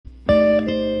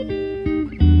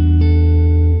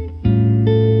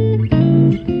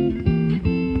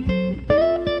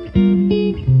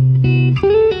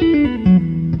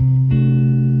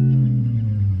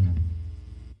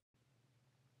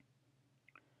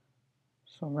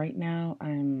So right now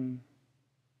I'm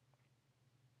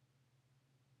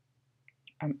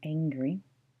angry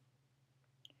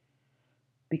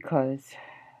because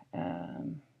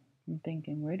I'm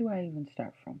thinking, where do I even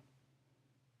start from?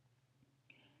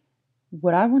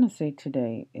 What I want to say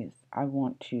today is I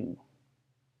want to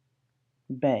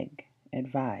beg,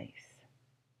 advise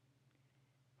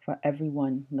for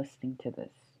everyone listening to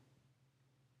this.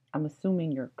 I'm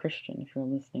assuming you're a Christian if you're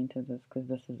listening to this because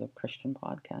this is a Christian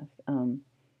podcast.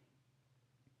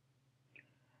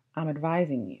 I'm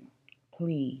advising you,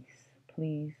 please,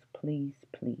 please, please,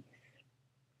 please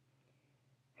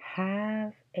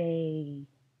have a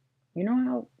you know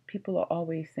how people are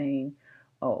always saying,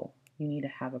 oh, you need to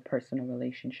have a personal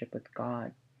relationship with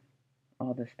God,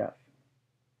 all this stuff.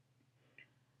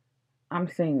 I'm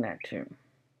saying that too.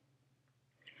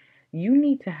 You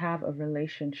need to have a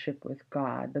relationship with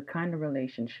God, the kind of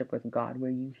relationship with God where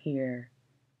you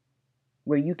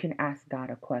can ask God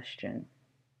a question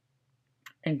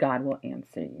and God will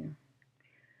answer you.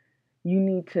 You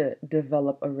need to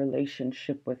develop a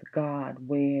relationship with God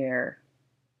where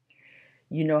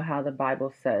you know how the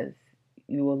Bible says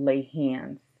you will lay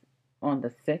hands on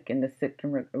the sick and the sick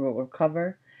can will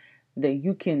recover. that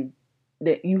you can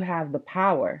that you have the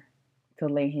power to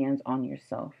lay hands on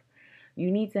yourself. You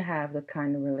need to have the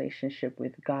kind of relationship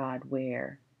with God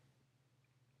where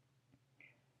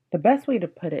the best way to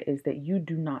put it is that you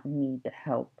do not need the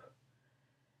help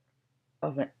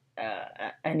of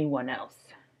anyone else.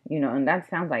 And that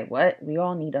sounds like what? We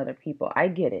all need other people. I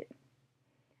get it.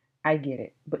 I get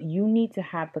it. But you need to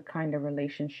have the kind of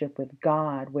relationship with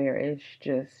God where it's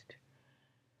just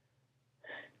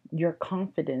your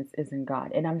confidence is in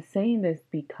God. And I'm saying this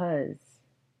because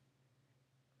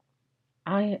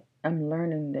I am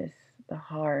learning this the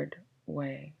hard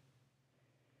way.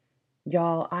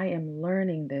 Y'all, I am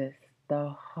learning this the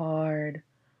hard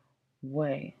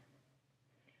way.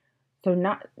 So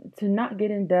not get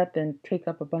in depth and take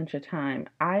up a bunch of time.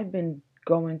 I've been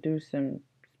going through some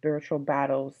spiritual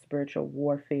battles, spiritual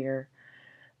warfare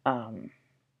um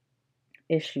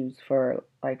issues for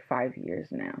like 5 years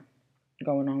now,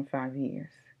 going on 5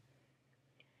 years.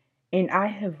 And I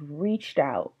have reached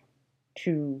out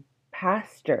to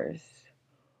pastors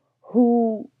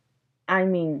who, I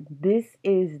mean, this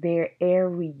is their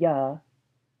area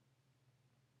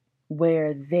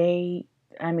where they're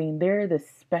the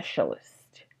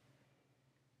specialist,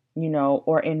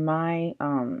 or in my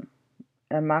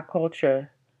culture,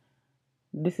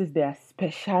 this is their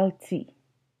specialty.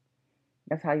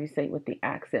 That's how you say it with the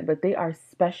accent, but they are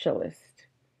specialists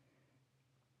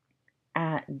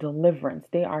at deliverance.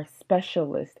 They are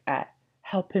specialists at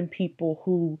helping people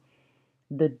who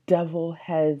the devil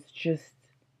has just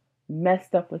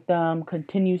messed up with them,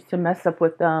 continues to mess up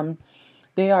with them.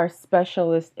 They are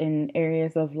specialists in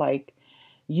areas of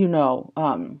you know,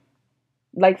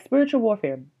 like spiritual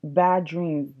warfare, bad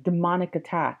dreams, demonic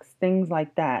attacks, things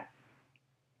like that,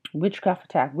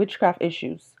 witchcraft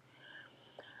issues.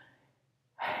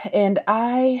 And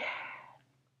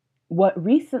what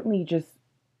recently just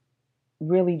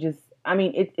really just, I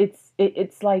mean,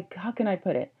 it's like, how can I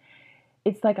put it?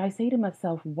 It's like I say to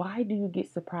myself, why do you get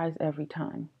surprised every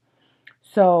time?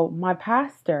 So my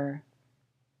pastor,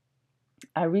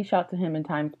 I reach out to him in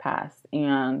times past,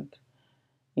 and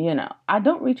I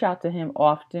don't reach out to him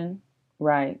often,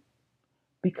 right?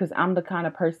 Because I'm the kind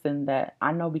of person that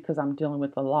I know, because I'm dealing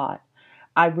with a lot,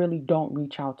 I really don't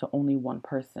reach out to only one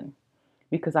person,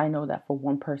 because I know that for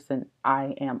one person,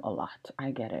 I am a lot. I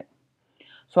get it.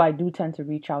 So I do tend to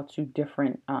reach out to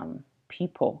different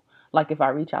people. Like if I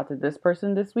reach out to this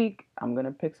person this week, I'm going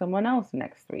to pick someone else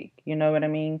next week. You know what I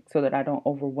mean? So that I don't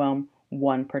overwhelm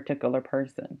one particular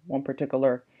person, one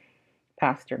particular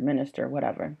pastor, minister,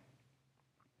 whatever.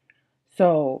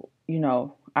 So,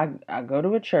 I go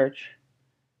to a church.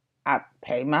 I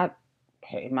pay my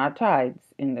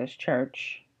tithes in this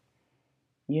church.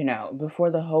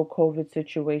 Before the whole COVID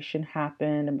situation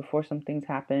happened and before some things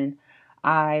happened,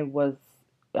 I was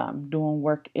doing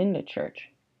work in the church.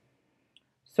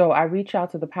 So I reach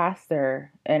out to the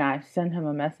pastor and I send him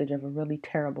a message of a really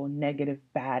terrible, negative,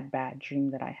 bad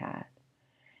dream that I had.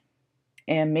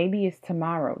 And maybe it's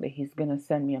tomorrow that he's going to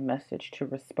send me a message to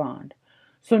respond.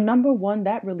 So, number one,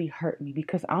 that really hurt me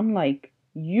because I'm like,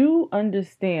 you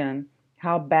understand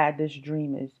how bad this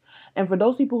dream is. And for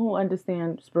those people who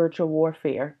understand spiritual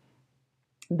warfare,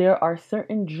 there are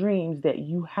certain dreams that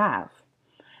you have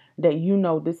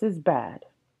that this is bad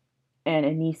and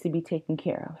it needs to be taken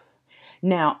care of.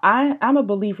 Now, I'm a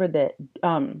believer that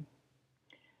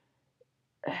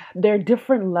there are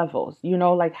different levels,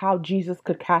 like how Jesus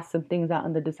could cast some things out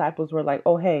and the disciples were like,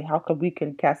 oh, hey, how come we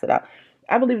can cast it out?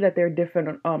 I believe that there are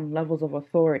different levels of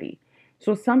authority.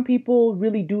 So some people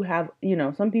really do have,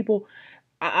 some people,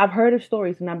 I've heard of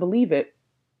stories and I believe it,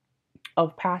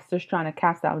 of pastors trying to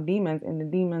cast out demons, and the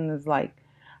demon is like,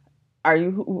 are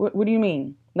you, what do you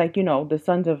mean? Like, the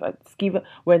sons of Sceva,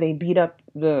 where they beat up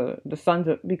the sons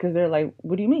of, because they're like,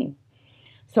 what do you mean?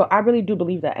 So I really do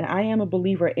believe that. And I am a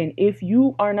believer in, if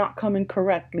you are not coming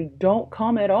correctly, don't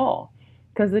come at all.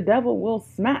 Because the devil will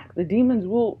smack, the demons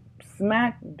will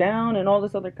smack down and all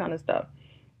this other kind of stuff.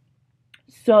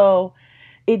 So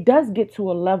it does get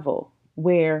to a level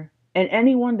where, and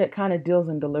anyone that kind of deals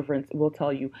in deliverance will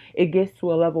tell you, it gets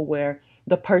to a level where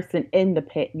the person in the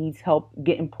pit needs help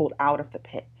getting pulled out of the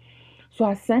pit. So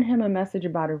I sent him a message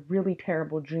about a really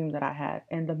terrible dream that I had,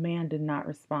 and the man did not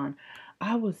respond.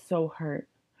 I was so hurt.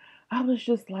 I was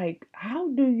just like, how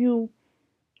do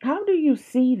you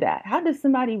see that? How does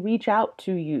somebody reach out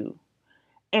to you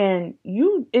and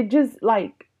it just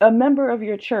like a member of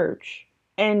your church,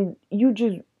 and you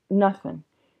just nothing.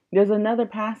 There's another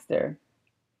pastor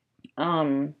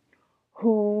um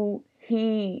who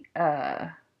he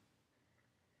I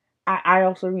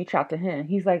also reach out to him.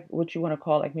 He's like what you want to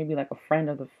call like maybe like a friend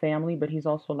of the family, but he's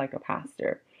also like a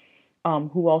pastor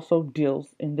who also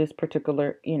deals in this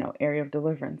particular, area of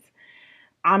deliverance.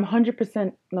 I'm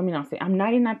 100%, let me not say, I'm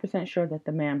 99% sure that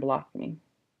the man blocked me.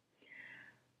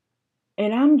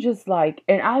 And I'm just like,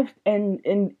 and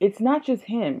it's not just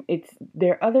him. It's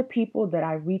there are other people that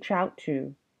I reach out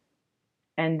to,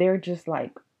 and they're just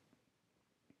like,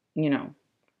 you know,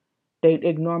 they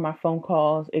ignore my phone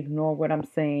calls, ignore what I'm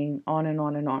saying, on and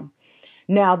on and on.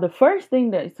 Now, the first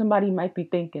thing that somebody might be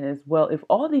thinking is, well, if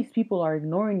all these people are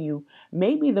ignoring you,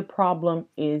 maybe the problem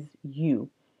is you.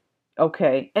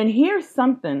 Okay. And here's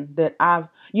something that a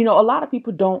lot of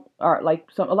people don't, are like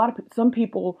some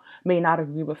people may not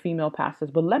agree with female pastors,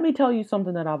 but let me tell you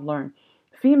something that I've learned.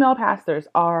 Female pastors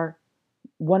are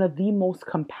one of the most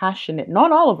compassionate,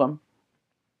 not all of them,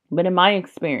 but in my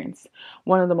experience,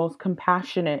 one of the most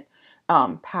compassionate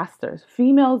pastors.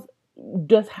 Females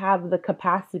just have the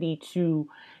capacity to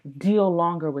deal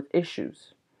longer with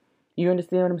issues. You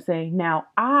understand what I'm saying? Now,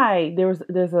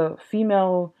 there's a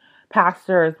female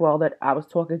pastor as well that I was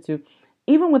talking to.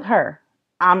 Even with her,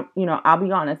 I'll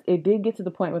be honest, it did get to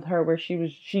the point with her where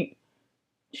she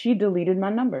deleted my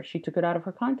number. She took it out of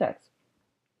her contacts.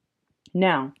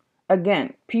 Now,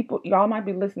 again, people, y'all might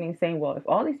be listening saying, well, if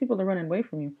all these people are running away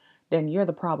from you, then you're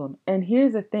the problem. And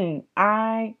here's the thing,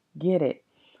 I get it.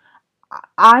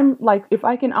 I'm like, if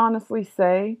I can honestly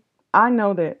say, I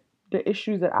know that the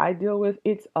issues that I deal with,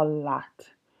 it's a lot.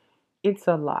 It's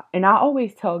a lot. And I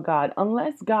always tell God,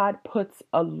 unless God puts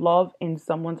a love in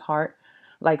someone's heart,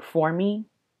 like for me,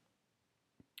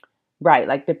 right,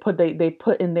 like they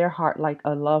put in their heart like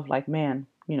a love, like, man,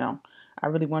 I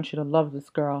really want you to love this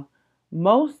girl.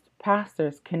 Most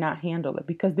pastors cannot handle it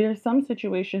because there's some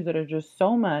situations that are just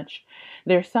so much.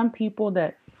 There's some people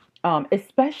that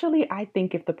especially I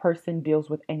think if the person deals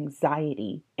with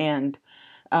anxiety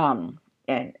um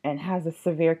and has a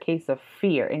severe case of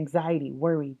fear, anxiety,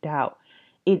 worry, doubt,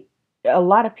 it a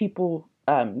lot of people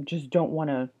just don't want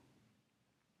to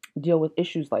deal with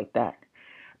issues like that.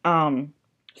 Um,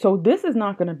 so this is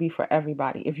not going to be for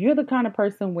everybody. If you're the kind of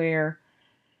person where,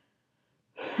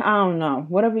 I don't know,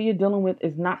 whatever you're dealing with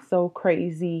is not so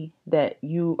crazy that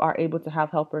you are able to have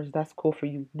helpers, that's cool for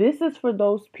you. This is for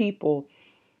those people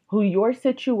who your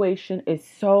situation is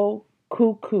so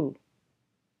cuckoo.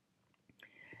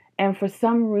 And for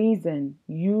some reason,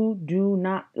 you do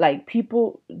not like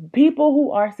people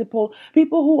who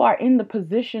are in the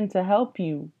position to help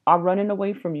you are running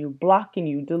away from you, blocking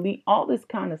you, delete all this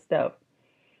kind of stuff.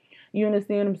 You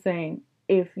understand what I'm saying?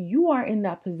 If you are in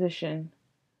that position,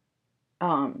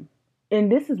 um,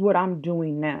 and this is what I'm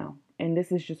doing now, and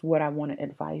this is just what I want to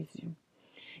advise you.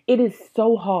 It is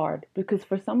so hard because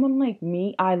for someone like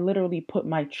me, I literally put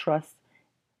my trust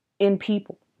in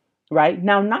people, right?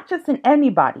 Now, not just in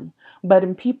anybody, but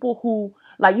in people who,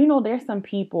 like, there's some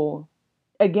people,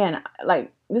 again,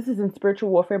 like, this is in spiritual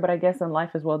warfare, but I guess in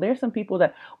life as well. There's some people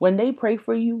that when they pray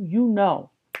for you,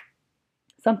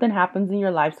 something happens in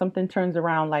your life, something turns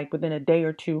around like within a day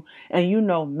or two,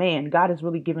 and man, God has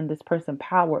really given this person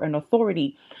power and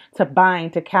authority to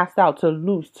bind, to cast out, to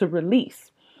loose, to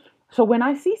release. So when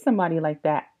I see somebody like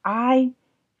that, I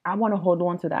want to hold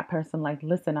on to that person like,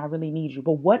 listen, I really need you.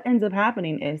 But what ends up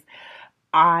happening is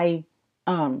I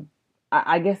um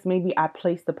I guess maybe I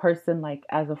place the person like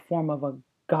as a form of a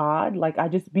God. Like I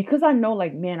just, because I know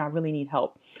like, man, I really need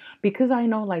help. Because I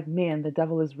know like, man, the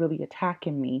devil is really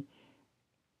attacking me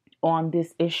on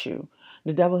this issue.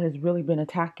 The devil has really been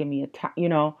attacking me.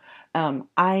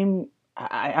 I'm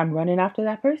I'm running after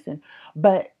that person.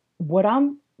 But what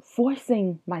I'm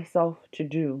forcing myself to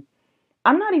do,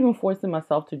 I'm not even forcing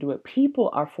myself to do it. People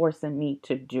are forcing me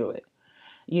to do it.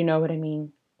 You know what I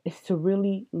mean? Is to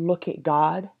really look at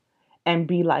God and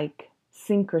be like,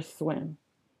 sink or swim.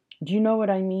 Do you know what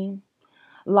I mean?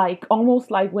 Like almost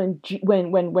like when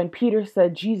Peter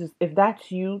said, Jesus, if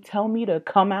that's you, tell me to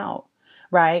come out,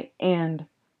 right? And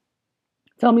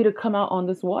tell me to come out on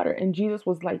this water. And Jesus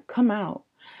was like, come out.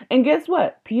 And guess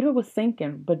what? Peter was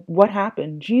sinking, but what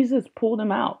happened? Jesus pulled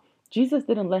him out. Jesus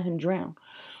didn't let him drown.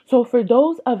 So for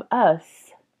those of us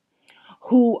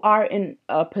who are in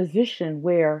a position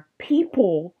where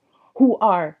people who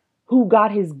are who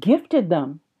God has gifted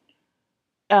them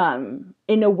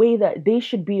in a way that they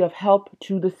should be of help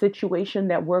to the situation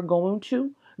that we're going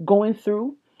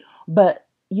through, but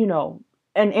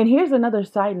and here's another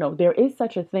side note. There is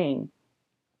such a thing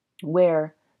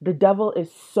where the devil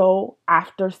is so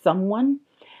after someone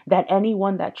that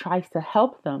anyone that tries to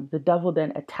help them, the devil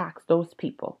then attacks those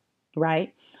people,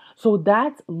 right? So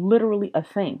that's literally a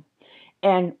thing.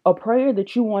 And a prayer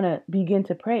that you want to begin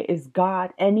to pray is,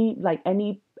 God, any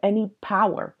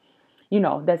power,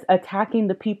 that's attacking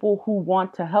the people who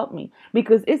want to help me,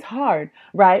 because it's hard,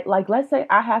 right? Like, let's say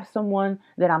I have someone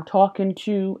that I'm talking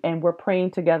to and we're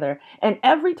praying together. And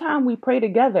every time we pray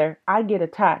together, I get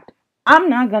attacked. I'm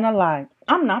not going to lie.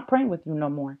 I'm not praying with you no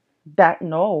more.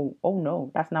 No, oh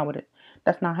no, that's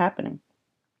not happening.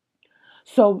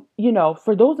 So,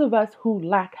 for those of us who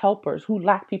lack helpers, who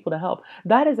lack people to help,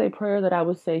 that is a prayer that I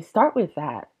would say start with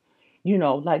that.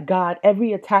 Like, God,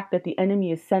 every attack that the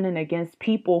enemy is sending against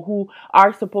people who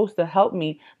are supposed to help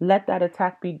me, let that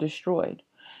attack be destroyed.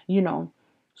 You know,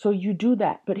 so you do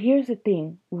that. But here's the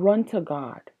thing, run to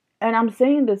God. And I'm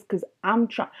saying this because I'm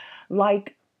trying,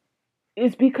 like,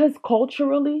 it's because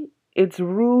culturally it's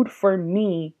rude for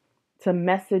me to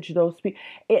message those people.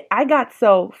 I got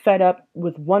so fed up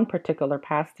with one particular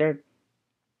pastor.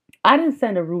 I didn't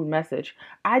send a rude message.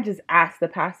 I just asked the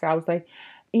pastor. I was like,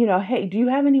 hey, do you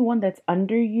have anyone that's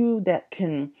under you that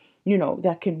can,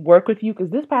 that can work with you?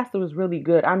 Because this pastor was really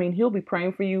good. I mean, he'll be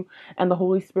praying for you, and the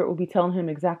Holy Spirit will be telling him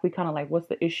exactly kind of like what's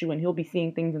the issue, and he'll be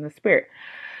seeing things in the spirit.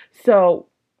 So,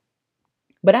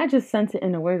 but I just sent it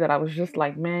in a way that I was just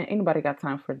like, man, ain't nobody got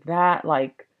time for that.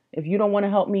 Like, if you don't want to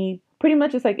help me, pretty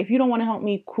much it's like, if you don't want to help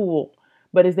me, cool.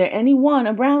 But is there anyone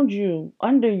around you,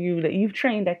 under you, that you've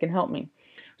trained that can help me?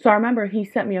 So I remember he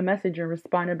sent me a message and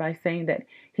responded by saying that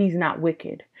he's not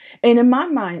wicked. And in my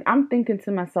mind, I'm thinking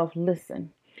to myself,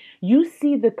 listen, you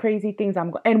see the crazy things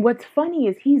and what's funny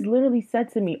is he's literally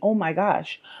said to me, oh my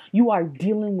gosh, you are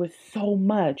dealing with so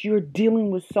much. You're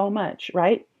dealing with so much,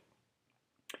 right?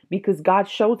 Because God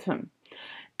showed him.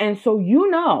 And so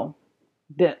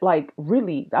that, like,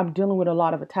 really I'm dealing with a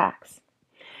lot of attacks.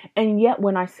 And yet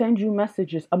when I send you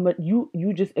messages,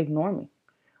 you just ignore me.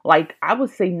 Like, I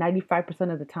would say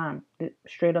 95% of the time,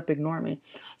 straight up ignore me.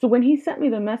 So when he sent me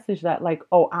the message that, like,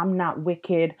 oh, I'm not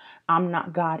wicked, I'm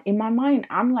not God, in my mind,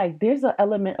 I'm like, there's an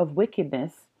element of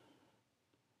wickedness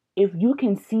if you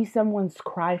can see someone's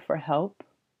cry for help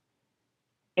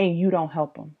and you don't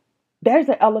help them. There's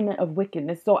an element of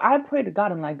wickedness. So I pray to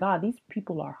God. I'm like, God, these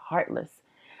people are heartless.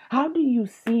 How do you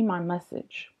see my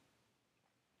message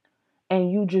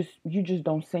and you just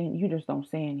don't say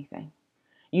anything?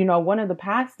 One of the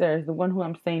pastors, the one who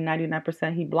I'm saying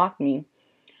 99%, he blocked me.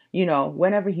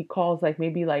 Whenever he calls, like,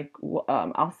 maybe like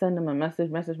I'll send him a message,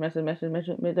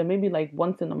 then maybe like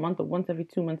once in a month or once every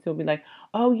 2 months, he'll be like,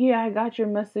 oh yeah, I got your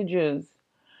messages.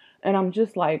 And I'm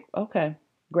just like, okay,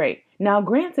 great. Now,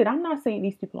 granted, I'm not saying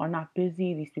these people are not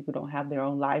busy. These people don't have their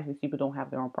own lives. These people don't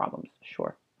have their own problems.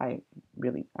 Sure. I'm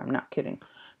not kidding.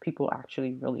 People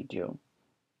actually really do.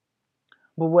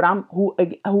 But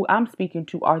who I'm speaking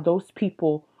to are those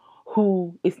people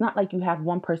who, it's not like you have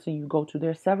one person you go to.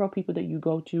 There's several people that you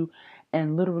go to,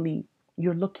 and literally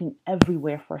you're looking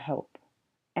everywhere for help,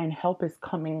 and help is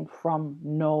coming from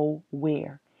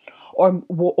nowhere.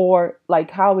 Or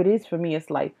like how it is for me, it's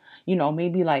like,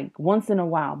 maybe like once in a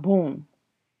while, boom,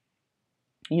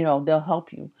 they'll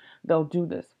help you. They'll do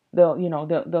this.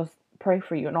 They'll pray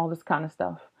for you and all this kind of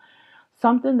stuff.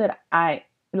 Something that I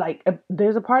like,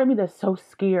 there's a part of me that's so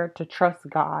scared to trust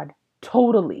God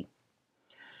totally.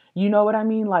 You know what I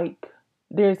mean? Like,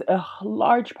 there's a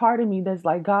large part of me that's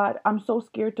like, God, I'm so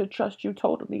scared to trust you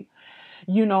totally,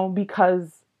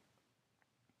 because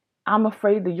I'm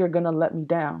afraid that you're going to let me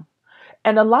down.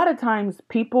 And a lot of times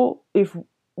people,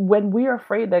 when we're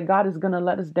afraid that God is going to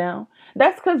let us down,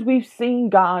 that's because we've seen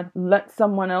God let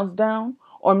someone else down,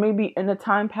 or maybe in the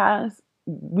time past,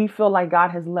 we feel like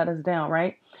God has let us down,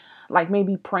 right? Like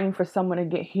maybe praying for someone to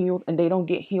get healed and they don't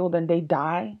get healed and they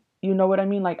die. You know what I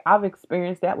mean? Like, I've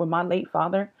experienced that with my late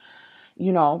father,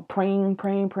 praying,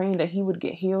 praying, praying that he would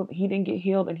get healed. He didn't get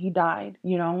healed and he died.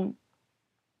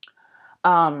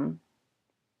 Um,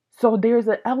 so there's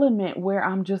an element where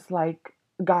I'm just like,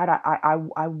 God,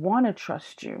 I want to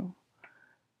trust you,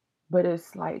 but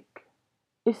it's like,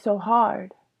 it's so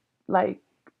hard. Like,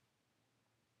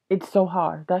 it's so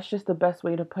hard. That's just the best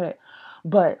way to put it.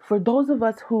 But for those of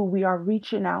us who we are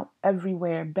reaching out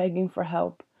everywhere, begging for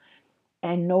help,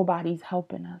 and nobody's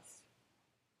helping us,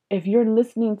 if you're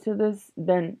listening to this,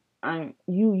 then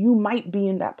you might be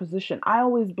in that position. I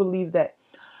always believe that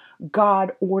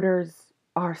God orders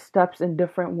our steps in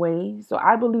different ways. So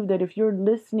I believe that if you're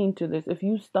listening to this, if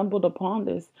you stumbled upon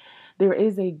this, there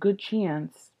is a good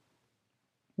chance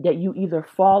that you either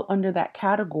fall under that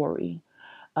category,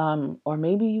 or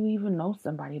maybe you even know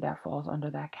somebody that falls under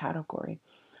that category.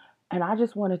 And I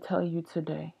just want to tell you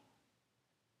today,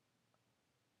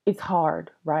 it's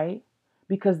hard, right?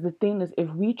 Because the thing is, if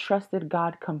we trusted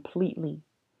God completely,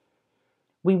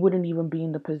 we wouldn't even be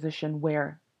in the position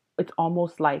where it's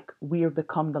almost like we have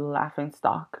become the laughing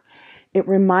stock. It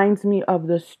reminds me of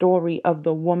the story of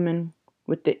the woman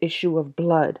with the issue of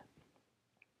blood,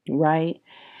 right?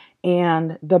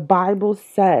 And the Bible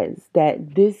says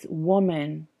that this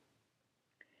woman,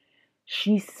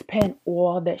 she spent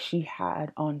all that she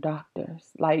had on doctors,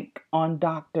 like on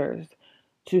doctors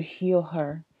to heal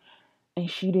her. And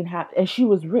she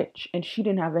was rich and she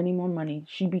didn't have any more money.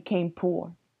 She became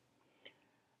poor.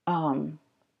 Um,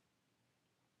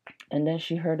 and then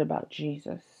she heard about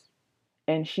Jesus.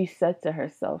 And she said to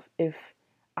herself, if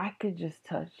I could just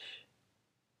touch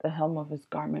the hem of his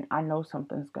garment, I know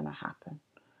something's going to happen.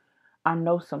 I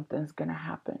know something's going to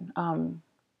happen.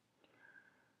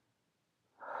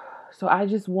 So I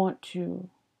just want to,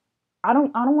 I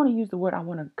don't want to use the word, I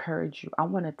want to encourage you. I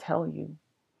want to tell you,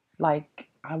 like,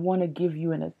 I want to give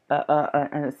you an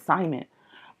assignment.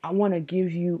 I want to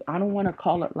give you, I don't want to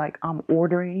call it like I'm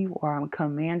ordering you or I'm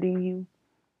commanding you,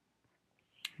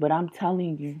 but I'm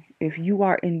telling you, if you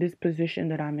are in this position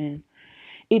that I'm in,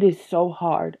 it is so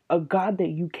hard. A God that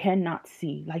you cannot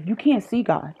see. Like, you can't see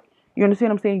God. You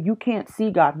understand what I'm saying? You can't see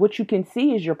God. What you can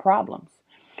see is your problems.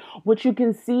 What you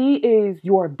can see is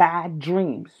your bad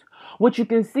dreams. What you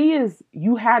can see is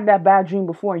you had that bad dream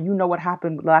before and you know what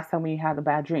happened last time when you had a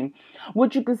bad dream.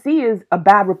 What you can see is a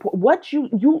bad report. What you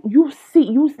see,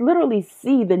 you literally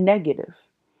see the negative.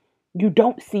 You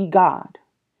don't see God.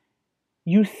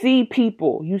 You see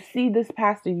people, you see this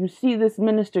pastor, you see this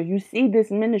minister, you see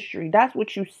this ministry. That's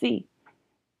what you see.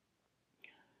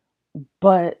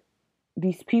 But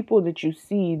these people that you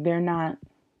see, they're not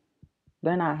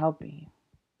helping you.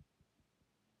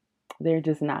 They're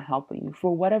just not helping you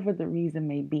for whatever the reason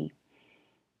may be.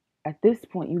 At this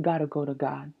point, you got to go to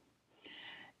God.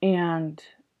 And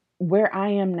where I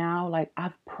am now, like,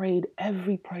 I've prayed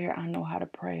every prayer I know how to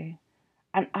pray.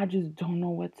 And I just don't know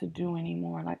what to do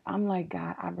anymore. Like, I'm like,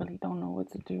 God, I really don't know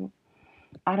what to do.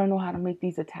 I don't know how to make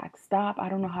these attacks stop. I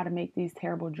don't know how to make these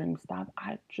terrible dreams stop.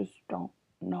 I just don't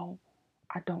know.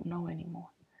 I don't know anymore.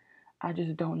 I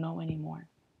just don't know anymore.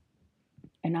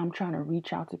 And I'm trying to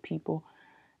reach out to people,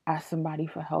 ask somebody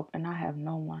for help, and I have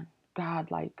no one.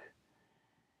 God, like,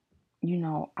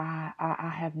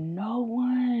 I have no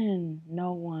one,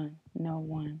 no one, no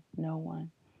one, no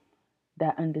one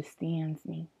that understands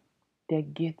me,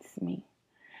 that gets me.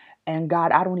 And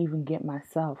God, I don't even get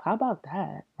myself. How about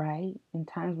that, right? In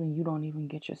times when you don't even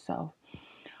get yourself.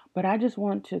 But I just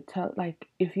want to tell, like,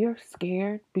 if you're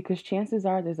scared, because chances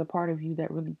are there's a part of you that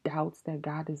really doubts that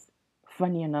God is,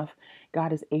 funny enough,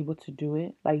 God is able to do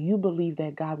it. Like, you believe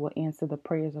that God will answer the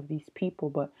prayers of these people,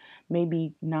 but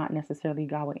maybe not necessarily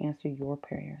God will answer your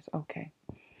prayers. Okay.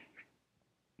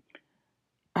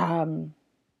 Um,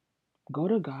 Go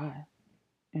to God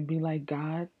and be like,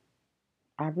 God,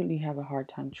 I really have a hard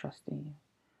time trusting you.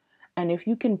 And if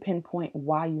you can pinpoint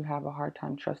why you have a hard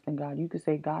time trusting God, you could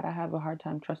say, God, I have a hard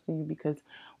time trusting you because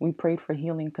we prayed for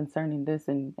healing concerning this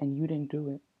and you didn't do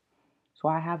it. So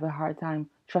I have a hard time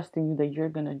trusting you that you're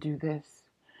going to do this.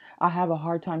 I have a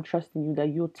hard time trusting you that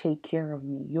you'll take care of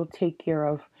me. You'll take care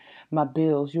of my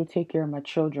bills. You'll take care of my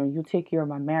children. You'll take care of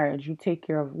my marriage. You take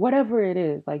care of whatever it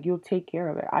is. Like, you'll take care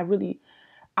of it.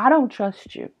 I don't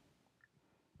trust you.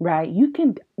 Right? You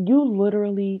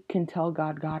literally can tell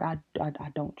God, God, I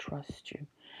don't trust you.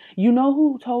 You know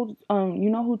who told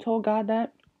God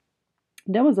that?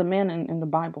 There was a man in the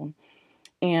Bible,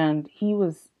 and he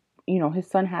was, his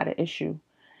son had an issue.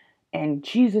 And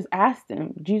Jesus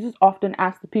often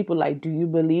asked the people, like, do you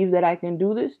believe that I can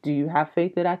do this? Do you have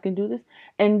faith that I can do this?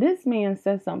 And this man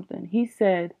said something. He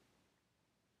said,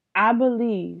 I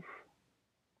believe,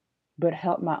 but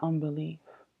help my unbelief.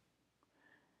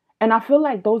 And I feel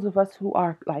like those of us who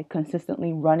are like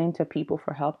consistently running to people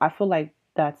for help, I feel like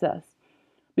that's us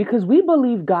because we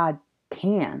believe God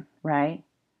can, right?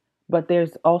 But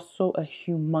there's also a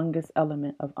humongous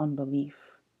element of unbelief,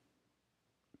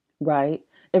 right?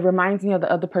 It reminds me of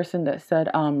the other person that said,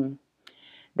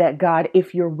 that God,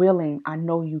 if you're willing, I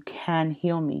know you can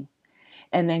heal me.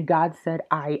 And then God said,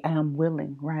 I am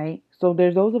willing, right? So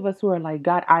there's those of us who are like,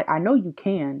 God, I know you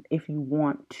can if you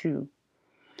want to.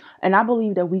 And I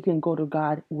believe that we can go to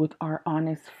God with our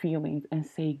honest feelings and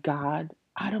say, God,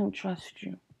 I don't trust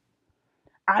you.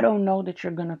 I don't know that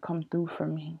you're going to come through for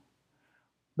me,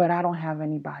 but I don't have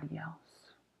anybody else.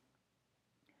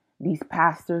 These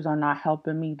pastors are not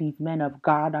helping me. These men of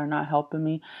God are not helping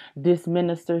me. This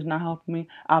minister's not helping me.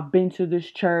 I've been to this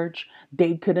church.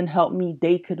 They couldn't help me.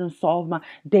 They couldn't solve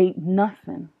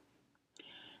nothing.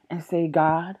 And say,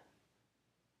 God,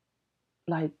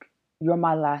 like, you're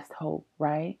my last hope,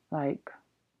 right? Like,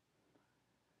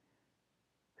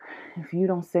 if you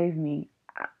don't save me,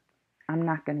 I'm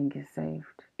not going to get saved.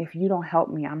 If you don't help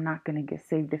me, I'm not going to get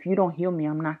saved. If you don't heal me,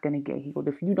 I'm not going to get healed.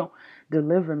 If you don't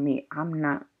deliver me, I'm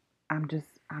not going to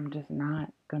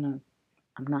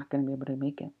be able to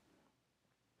make it.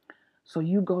 So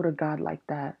you go to God like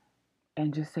that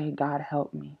and just say, God,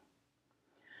 help me.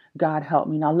 God, help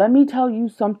me. Now, let me tell you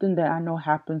something that I know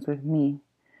happens with me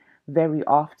very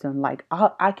often. Like,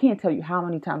 I can't tell you how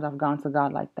many times I've gone to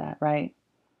God like that, right?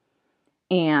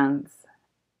 And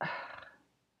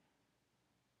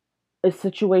a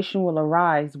situation will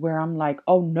arise where I'm like,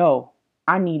 oh no,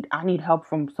 I need help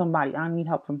from somebody. I need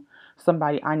help from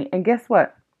somebody. And guess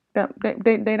what? They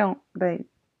don't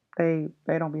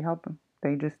be helping.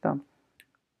 They just don't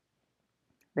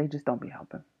be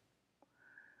helping.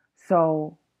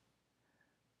 So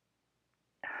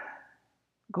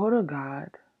go to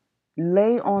God.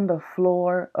 Lay on the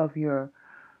floor of your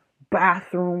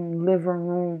bathroom, living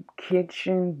room,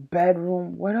 kitchen,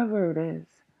 bedroom, whatever it is.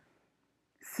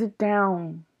 Sit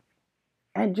down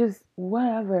and just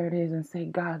whatever it is and say,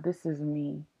 God, this is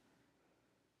me.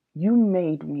 You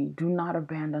made me. Do not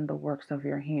abandon the works of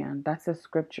your hand. That's a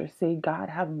scripture. Say, God,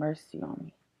 have mercy on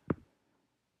me.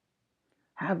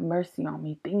 Have mercy on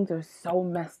me. Things are so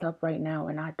messed up right now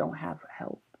and I don't have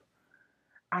help.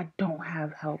 I don't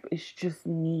have help. It's just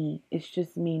me. It's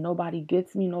just me. Nobody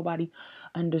gets me. Nobody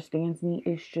understands me.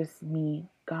 It's just me.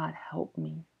 God, help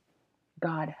me.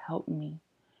 God, help me.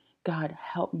 God,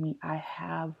 help me. I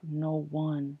have no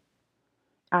one.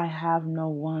 I have no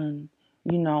one,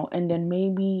 and then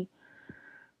maybe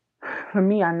for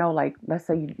me, I know, like, let's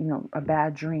say, a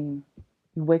bad dream.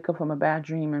 You wake up from a bad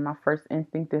dream, and my first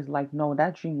instinct is like, no,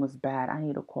 that dream was bad. I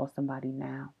need to call somebody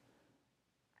now.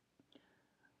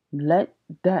 Let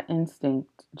that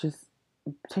instinct just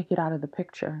take it out of the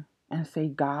picture and say,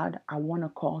 God, I want to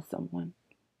call someone,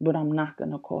 but I'm not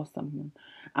going to call someone.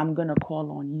 I'm going to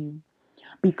call on you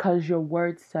because your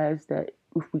word says that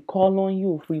if we call on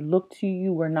you, if we look to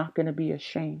you, we're not going to be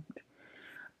ashamed.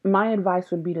 My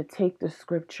advice would be to take the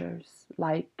scriptures,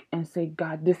 like, and say,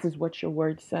 God, this is what your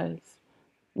word says,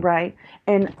 right?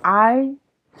 And I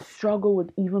struggle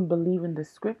with even believing the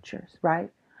scriptures,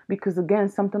 right? Because again,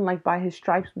 something like by his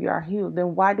stripes we are healed.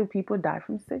 Then why do people die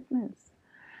from sickness?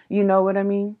 You know what I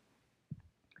mean?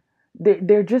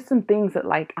 There are just some things that,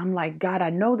 like, I'm like, God,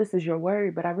 I know this is your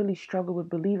word, but I really struggle with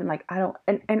believing. Like, I don't,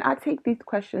 and I take these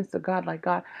questions to God, like,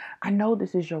 God, I know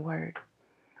this is your word.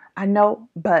 I know,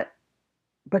 but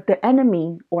the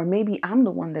enemy, or maybe I'm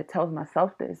the one that tells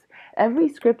myself this, every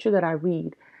scripture that I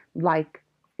read, like,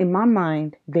 in my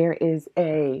mind,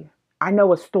 I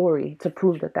know a story to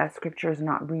prove that that scripture is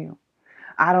not real.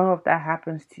 I don't know if that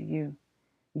happens to you,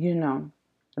 you know.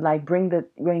 Like,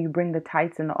 when you bring the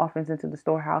tithes and the offerings into the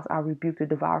storehouse, I rebuke the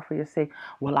devourer for your sake.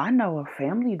 Well, I know a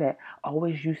family that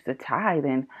always used to tithe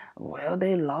and, well,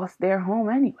 they lost their home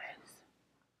anyways.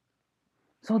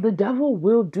 So the devil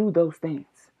will do those things.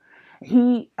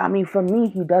 For me,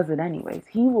 he does it anyways.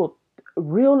 He will,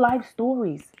 real life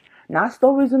stories, not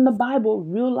stories in the Bible,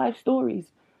 real life stories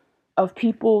of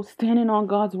people standing on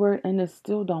God's word and it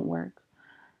still don't work.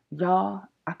 Y'all,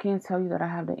 I can't tell you that I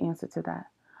have the answer to that.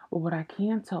 But what I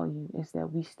can tell you is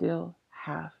that we still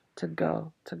have to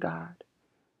go to God.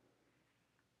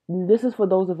 This is for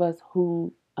those of us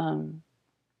who don't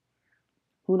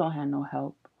have no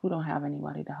help, who don't have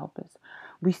anybody to help us.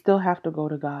 We still have to go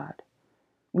to God.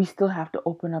 We still have to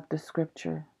open up the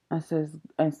scripture and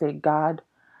say, God,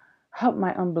 help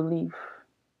my unbelief.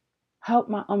 Help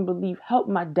my unbelief. Help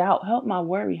my doubt. Help my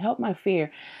worry. Help my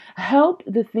fear. Help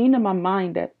the thing in my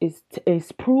mind that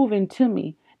is proven to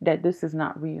me that this is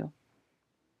not real.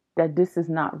 That this is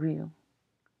not real.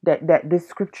 That this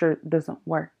scripture doesn't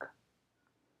work.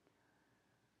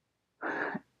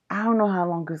 I don't know how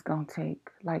long it's gonna take.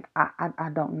 Like I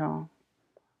don't know,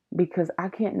 because I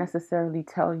can't necessarily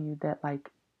tell you that, like,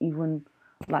 even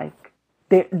like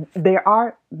there there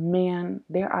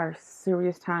are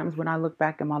serious times when I look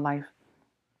back in my life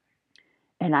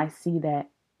and I see that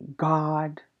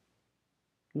God,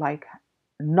 like,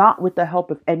 not with the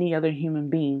help of any other human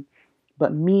being,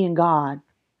 but me and God,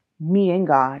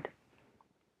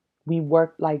 we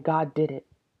worked, like God did it.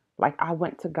 Like, I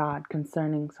went to God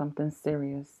concerning something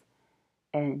serious,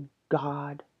 and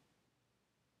God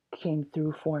came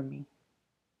through for me.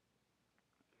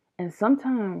 And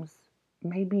sometimes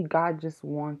maybe God just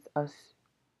wants us,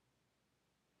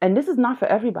 and this is not for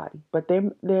everybody, but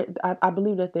I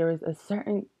believe that there is a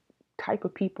certain type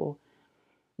of people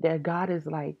that God is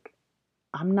like,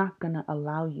 I'm not going to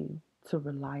allow you to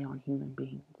rely on human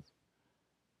beings.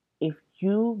 If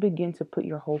you begin to put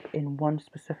your hope in one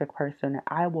specific person,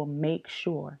 I will make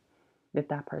sure that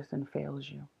that person fails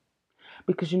you.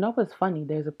 Because you know what's funny?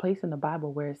 There's a place in the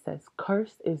Bible where it says,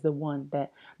 cursed is the one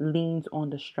that leans on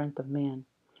the strength of man.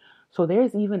 So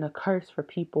there's even a curse for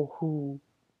people who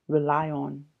rely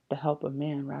on the help of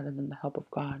man rather than the help of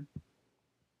God.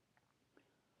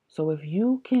 So if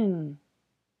you can,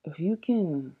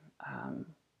 um,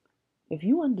 if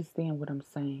you understand what I'm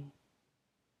saying,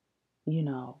 you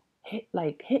know,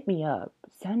 hit me up,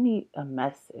 send me a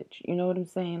message. You know what I'm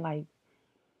saying? Like,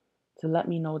 to let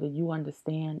me know that you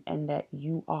understand and that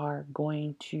you are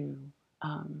going to,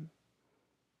 um,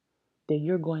 that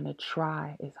you're going to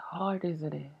try as hard as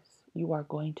it is. You are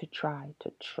going to try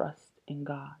to trust in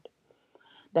God.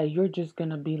 That you're just going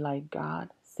to be like, God,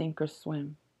 sink or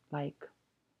swim. Like,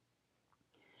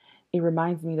 it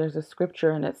reminds me, there's a scripture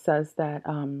and it says that,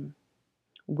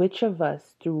 which of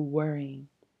us through worrying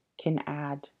can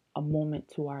add a moment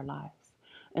to our lives?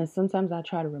 And sometimes I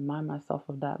try to remind myself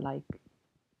of that, like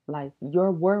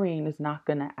your worrying is not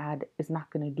going to add, it's not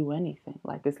going to do anything.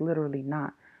 Like, it's literally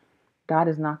not. God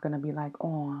is not going to be like,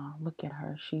 oh, look at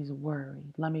her, she's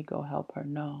worried, let me go help her.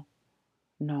 No,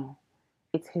 no.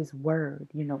 It's his word,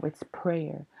 it's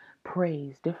prayer,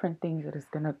 praise, different things that is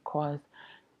going to cause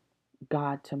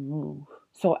God to move.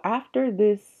 So after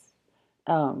this,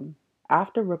 um,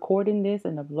 after recording this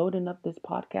and uploading up this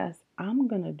podcast, I'm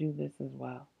going to do this as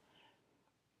well.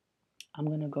 I'm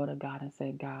going to go to God and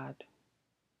say, God,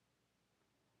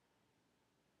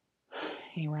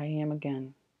 here I am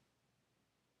again.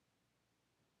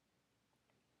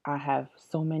 I have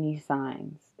so many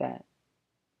signs that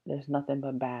there's nothing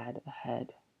but bad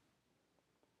ahead.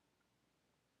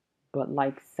 But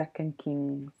like Second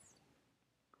Kings,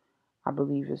 I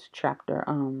believe is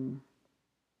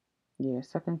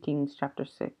Second Kings chapter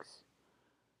 6,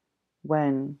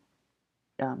 when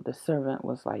the servant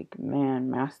was like,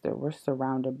 man, master, we're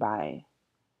surrounded by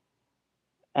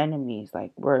enemies,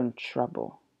 like we're in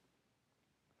trouble.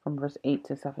 From verse 8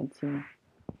 to 17,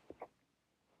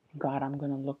 God, I'm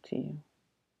going to look to you.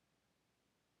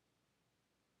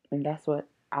 And that's what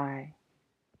I'm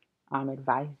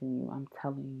advising you, I'm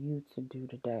telling you to do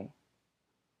today.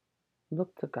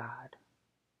 Look to God.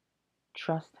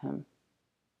 Trust him.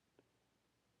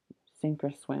 Sink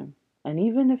or swim. And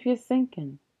even if you're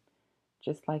sinking,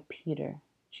 just like Peter,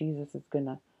 Jesus is going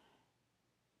to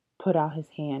put out his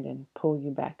hand and pull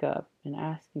you back up and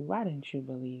ask you, why didn't you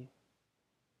believe?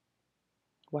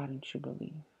 Why didn't you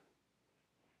believe?